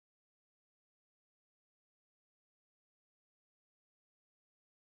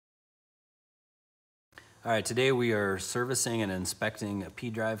All right, today we are servicing and inspecting a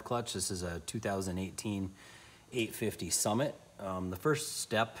pDrive clutch. This is a 2018 850 Summit. The first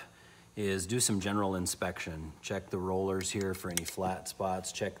step is do some general inspection. Check the rollers here for any flat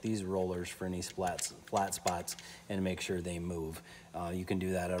spots. Check these rollers for any flat spots and make sure they move. You can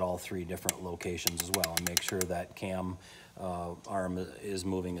do that at all three different locations as well and make sure that cam arm is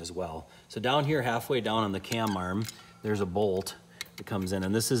moving as well. So down here, halfway down on the cam arm, there's a bolt that comes in,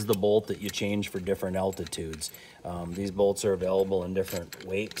 and this is the bolt that you change for different altitudes. These bolts are available in different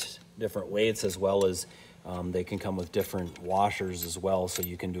weights as well as they can come with different washers as well, so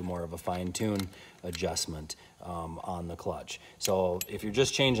you can do more of a fine-tune adjustment on the clutch. So if you're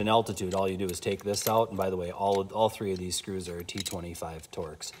just changing altitude, all you do is take this out, and by the way, all three of these screws are T25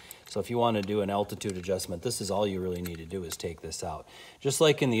 Torx. So if you want to do an altitude adjustment, this is all you really need to do is take this out. Just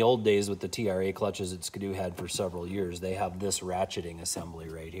like in the old days with the TRA clutches that Skidoo had for several years, they have this ratcheting assembly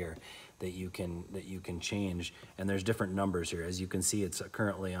right here that you can change, and there's different numbers here. As you can see, it's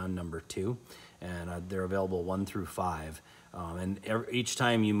currently on number 2, and they're available 1 through 5. And each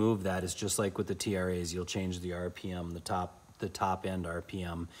time you move that, it's just like with the TRAs, you'll change the RPM, the top end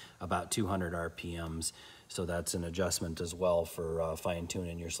RPM, about 200 RPMs. So that's an adjustment as well for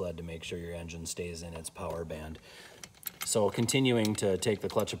fine-tuning your sled to make sure your engine stays in its power band. So continuing to take the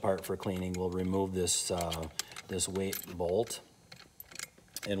clutch apart for cleaning, we'll remove this weight bolt.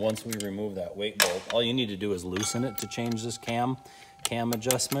 And once we remove that weight bolt, all you need to do is loosen it to change this cam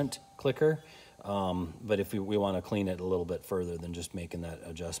adjustment clicker. But if we want to clean it a little bit further than just making that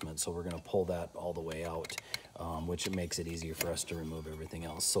adjustment, so we're going to pull that all the way out, which makes it easier for us to remove everything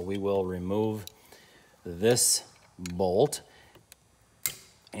else. So we will remove this bolt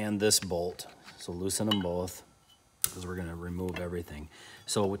and this bolt. So loosen them both because we're going to remove everything.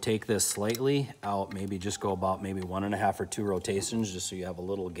 So we'll take this slightly out, maybe just go about maybe 1.5 or 2 rotations, just so you have a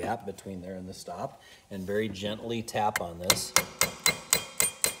little gap between there and the stop, and very gently tap on this,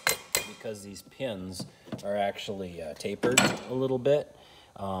 because these pins are actually tapered a little bit.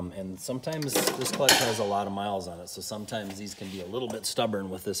 And sometimes this clutch has a lot of miles on it, so sometimes these can be a little bit stubborn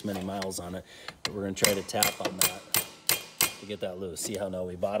with this many miles on it. But we're going to try to tap on that to get that loose. See how now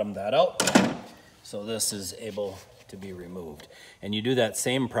we bottomed that out? So this is able to be removed. And you do that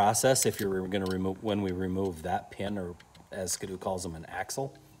same process if you're going to remove, when we remove that pin, or as Skidoo calls them, an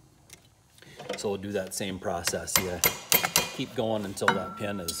axle. So we'll do that same process. You keep going until that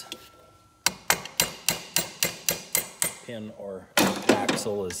pin or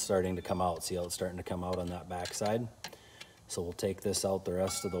axle is starting to come out. See how it's starting to come out on that back side? So we'll take this out the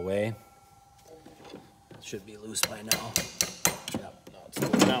rest of the way. It should be loose by now. Yep,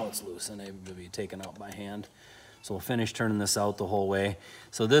 now it's loose and able to be taken out by hand. So we'll finish turning this out the whole way.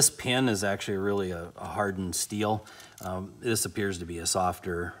 So this pin is actually really a hardened steel. This appears to be a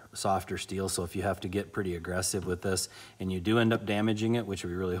softer steel, so if you have to get pretty aggressive with this and you do end up damaging it, which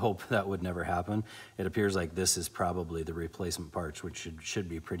we really hope that would never happen, it appears like this is probably the replacement parts, which should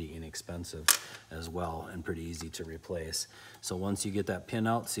be pretty inexpensive as well and pretty easy to replace. So once you get that pin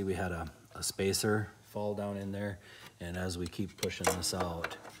out, see we had a spacer fall down in there, and as we keep pushing this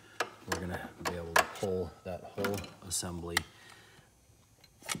out, we're going to be able to pull that whole assembly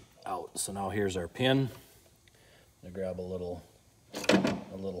out. So now here's our pin. I'm going to grab a little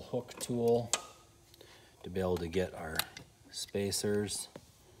hook tool to be able to get our spacers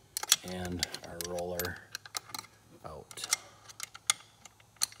and our roller out.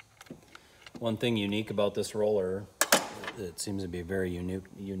 One thing unique about this roller that seems to be very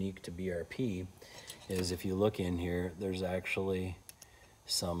unique to BRP is if you look in here, there's actually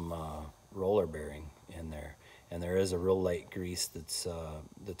some roller bearing in there, and there is a real light grease that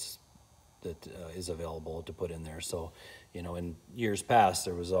is available to put in there. So, you know, in years past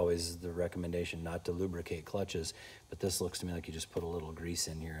there was always the recommendation not to lubricate clutches, but this looks to me like you just put a little grease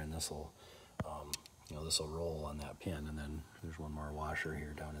in here, and this will this will roll on that pin. And then there's one more washer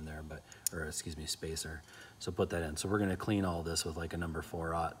here down in there, spacer. So put that in. So we're going to clean all this with like a number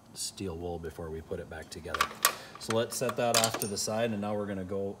 4/0 steel wool before we put it back together. So let's set that off to the side, and now we're going to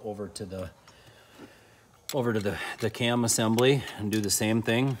go over to the cam assembly and do the same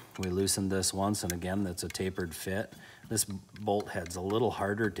thing. We loosened this once, and again, that's a tapered fit. This bolt head's a little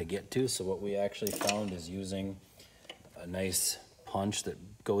harder to get to, so what we actually found is using a nice punch that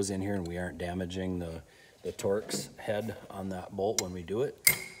goes in here, and we aren't damaging the Torx head on that bolt when we do it.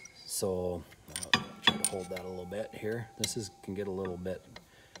 So I'll try to hold that a little bit here. This can get a little bit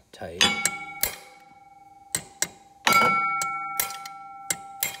tight.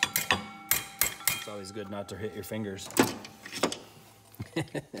 It's always good not to hit your fingers.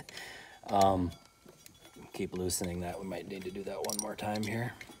 Keep loosening that. We might need to do that one more time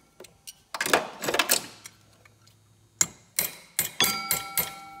here.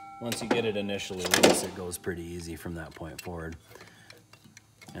 once you get it initially loose, it goes pretty easy from that point forward.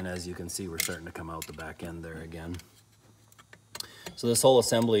 And as you can see, we're starting to come out the back end there again. So this whole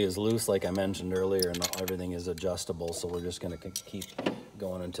assembly is loose, like I mentioned earlier, and everything is adjustable. So we're just going to keep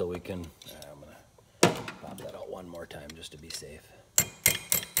going until we can. I'm going to pop that out one more time just to be safe.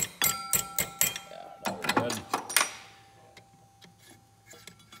 Yeah, now we're good.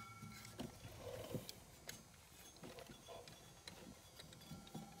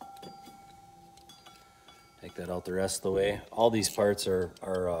 Take that out the rest of the way. All these parts are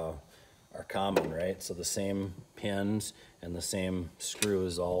common, right? So the same pins and the same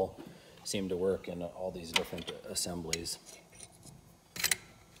screws all seem to work in all these different assemblies.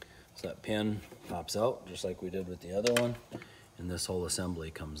 So that pin pops out just like we did with the other one, and this whole assembly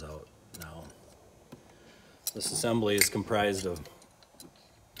comes out now. This assembly is comprised of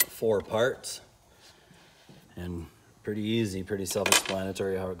 4 parts, and pretty easy, pretty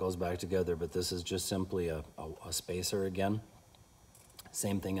self-explanatory how it goes back together, but this is just simply a spacer again.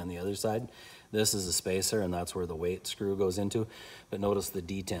 Same thing on the other side. This is a spacer, and that's where the weight screw goes into. But notice the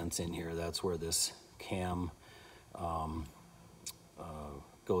detents in here. That's where this cam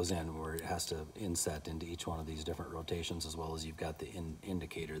goes in, where it has to inset into each one of these different rotations, as well as you've got the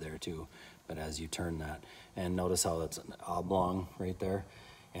indicator there too. But as you turn that, and notice how that's an oblong right there,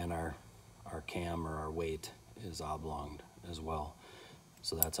 and our cam or our weight is oblonged as well.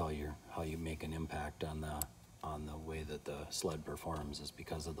 So that's how you make an impact on the way that the sled performs, is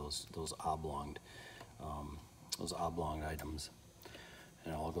because of those oblonged items.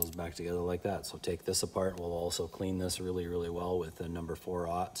 And it all goes back together like that. So take this apart. We'll also clean this really, really well with the number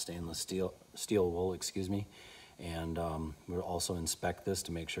 4/0 stainless steel wool, excuse me. And we'll also inspect this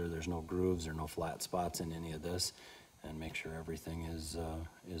to make sure there's no grooves or no flat spots in any of this, and make sure everything is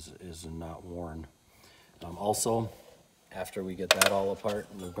not worn. Also, after we get that all apart,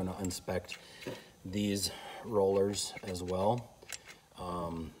 we're going to inspect these rollers as well.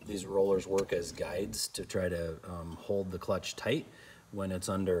 These rollers work as guides to try to hold the clutch tight when it's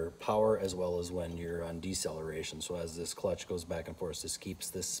under power, as well as when you're on deceleration. So as this clutch goes back and forth, this keeps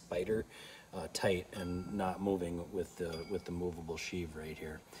this spider tight and not moving with the movable sheave right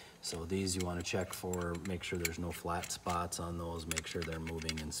here. So these you want to check for, make sure there's no flat spots on those, make sure they're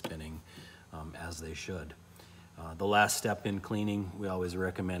moving and spinning as they should. The last step in cleaning, we always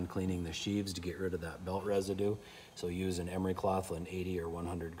recommend cleaning the sheaves to get rid of that belt residue. So use an emery cloth, an 80 or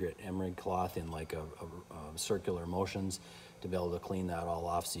 100 grit emery cloth in like a circular motions to be able to clean that all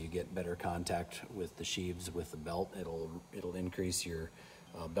off, so you get better contact with the sheaves with the belt. It'll increase your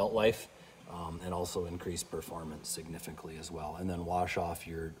belt life and also increase performance significantly as well. And then wash off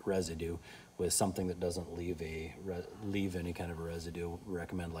your residue with something that doesn't leave any kind of a residue. We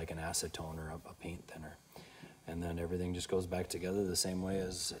recommend like an acetone or a paint thinner. And then everything just goes back together the same way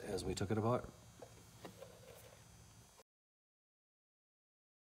as we took it apart.